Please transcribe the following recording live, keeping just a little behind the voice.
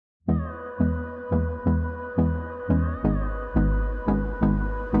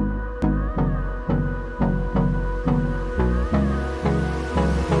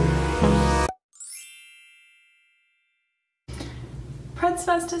Preds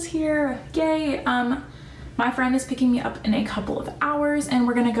Fest is here. Yay. My friend is picking me up in a couple of hours and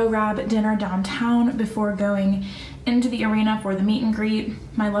we're gonna go grab dinner downtown before going into the arena for the meet and greet.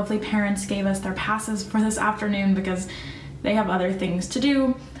 My lovely parents gave us their passes for this afternoon because they have other things to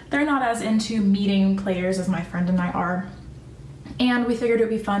do. They're not as into meeting players as my friend and I are. And we figured it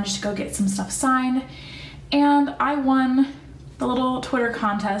would be fun just to go get some stuff signed. And I won the little Twitter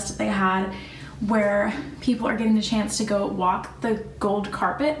contest they had where people are getting the chance to go walk the gold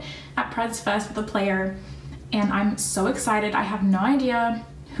carpet at Preds Fest with a player. And I'm so excited. I have no idea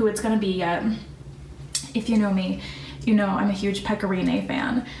who it's gonna be yet. If you know me, you know I'm a huge Pecorine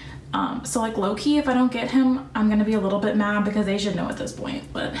fan. So like low-key, if I don't get him, I'm gonna be a little bit mad because they should know at this point,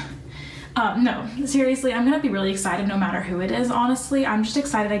 but no, seriously, I'm gonna be really excited no matter who it is, honestly. I'm just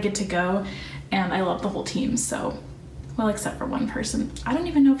excited I get to go and I love the whole team, so, well, except for one person. I don't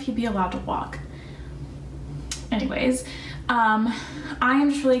even know if he'd be allowed to walk. Anyways, I am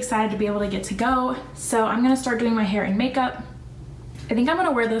just really excited to be able to get to go, so I'm gonna start doing my hair and makeup. I think I'm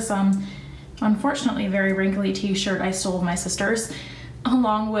gonna wear this, unfortunately very wrinkly t-shirt I stole of my sister's,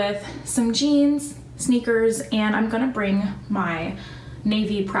 along with some jeans, sneakers, and I'm gonna bring my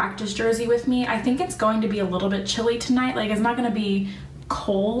navy practice jersey with me. I think it's going to be a little bit chilly tonight. Like, it's not gonna be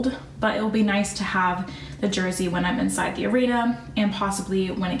cold, but it will be nice to have the jersey when I'm inside the arena and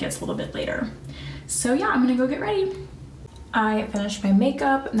possibly when it gets a little bit later. So yeah, I'm gonna go get ready. I finished my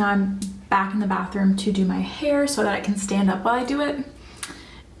makeup. Now I'm back in the bathroom to do my hair so that I can stand up while I do it.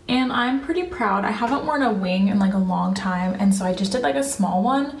 And I'm pretty proud. I haven't worn a wing in like a long time, and so I just did like a small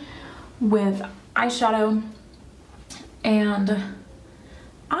one with eyeshadow, and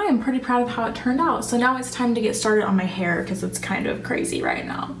I am pretty proud of how it turned out. So now it's time to get started on my hair because it's kind of crazy right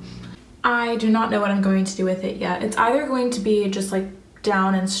now. I do not know what I'm going to do with it yet. It's either going to be just like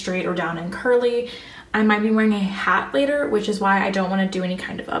down and straight or down and curly. I might be wearing a hat later, which is why I don't want to do any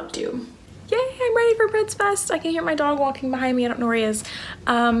kind of updo. Yay, I'm ready for Preds Fest. I can hear my dog walking behind me. I don't know where he is.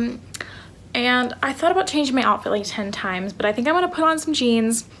 And I thought about changing my outfit like 10 times, but I think I'm gonna put on some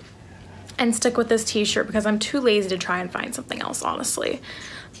jeans and stick with this t-shirt because I'm too lazy to try and find something else, honestly.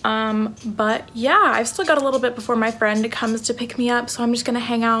 But yeah, I've still got a little bit before my friend comes to pick me up, so I'm just gonna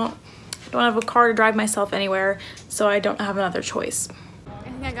hang out. I don't have a car to drive myself anywhere, so I don't have another choice. I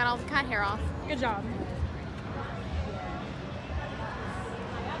think I got all the cat hair off. Good job.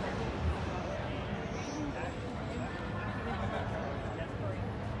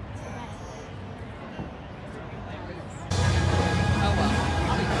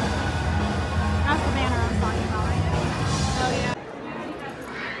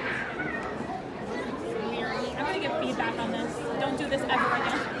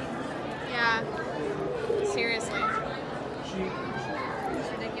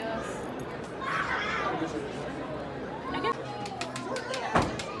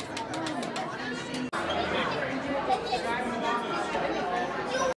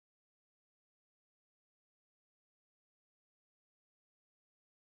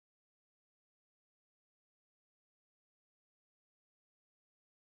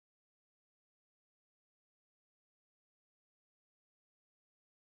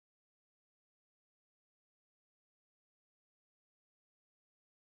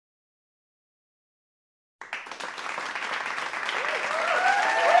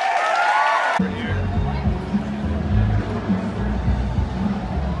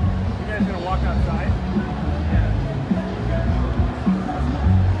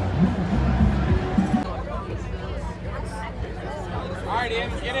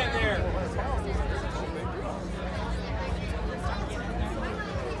 Get in there.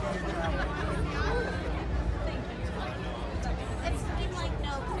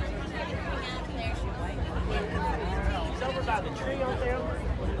 It's over by the tree out there.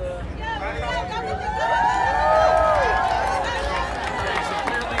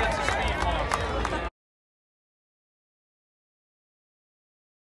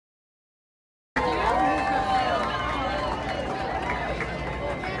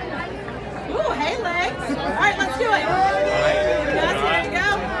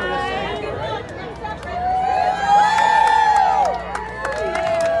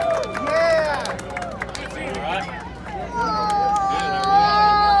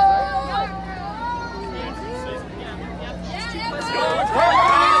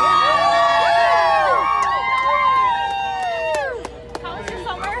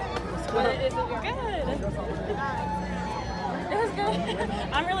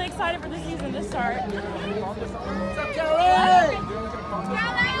 I'm really excited for the season to start. What's up, Kelly? Yeah,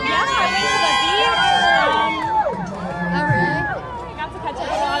 I went to the beach. Oh, really? Got to catch up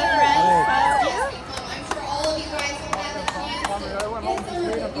with a lot of friends. So. I'm sure all of you guys have had a chance to get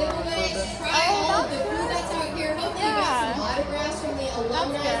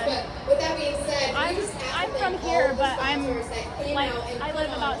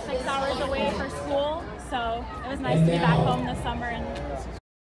 6 hours away for school, so it was nice to be back home this summer. And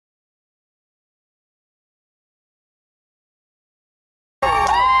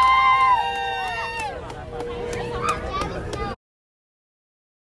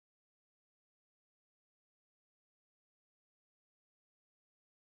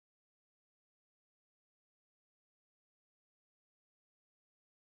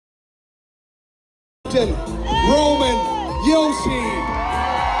Roman Yoshi.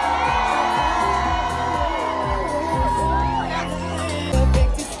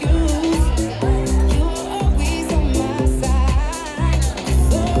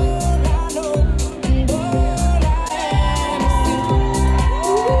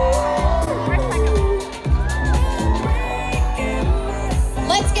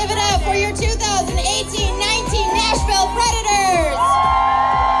 Let's give it up for your 2018-19 Nashville Predators!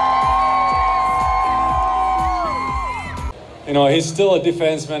 You know, he's still a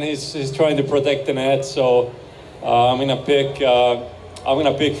defenseman. He's trying to protect the net. So I'm gonna pick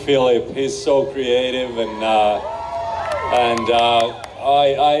Philip. He's so creative, and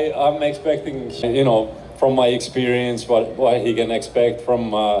I'm expecting, you know, from my experience, what he can expect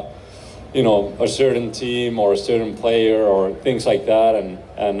from you know, a certain team or a certain player or things like that.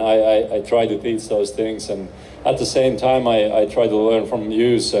 And I try to teach those things, and at the same time, I try to learn from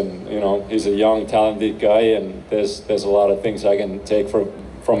Hughes, and you know, he's a young, talented guy, and there's a lot of things I can take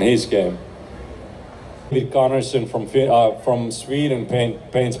from his game. David Connorson from Sweden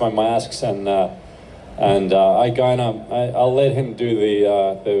paints my masks, and I'll let him do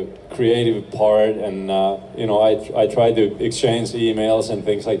the creative part, and you know, I try to exchange emails and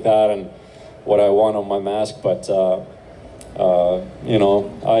things like that, and what I want on my mask, but. You know,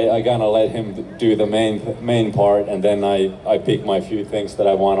 I gonna let him do the main part, and then I pick my few things that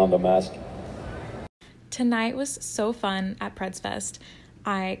I want on the mask. tonight was so fun at Preds Fest.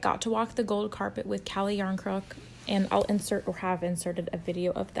 I got to walk the gold carpet with Callie Yarncrook, and I'll insert or have inserted a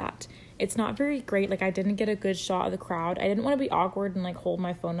video of that. It's not very great, like I didn't get a good shot of the crowd. I didn't want to be awkward and like hold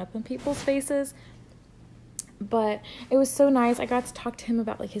my phone up in people's faces, but it was so nice. I got to talk to him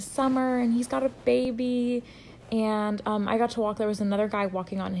about like his summer, and he's got a baby. And I got to walk. There was another guy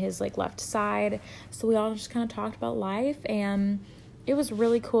walking on his like left side, so we all just kind of talked about life, and it was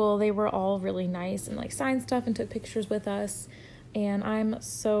really cool. They were all really nice and like signed stuff and took pictures with us, and I'm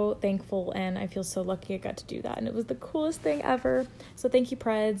so thankful, and I feel so lucky I got to do that, and it was the coolest thing ever. So thank you,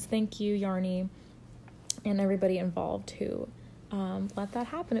 Preds, thank you, Yarny, and everybody involved who let that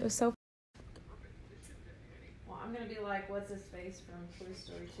happen. It was so Well, I'm gonna be like, what's his face from Toy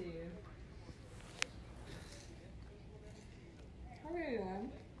Story 2?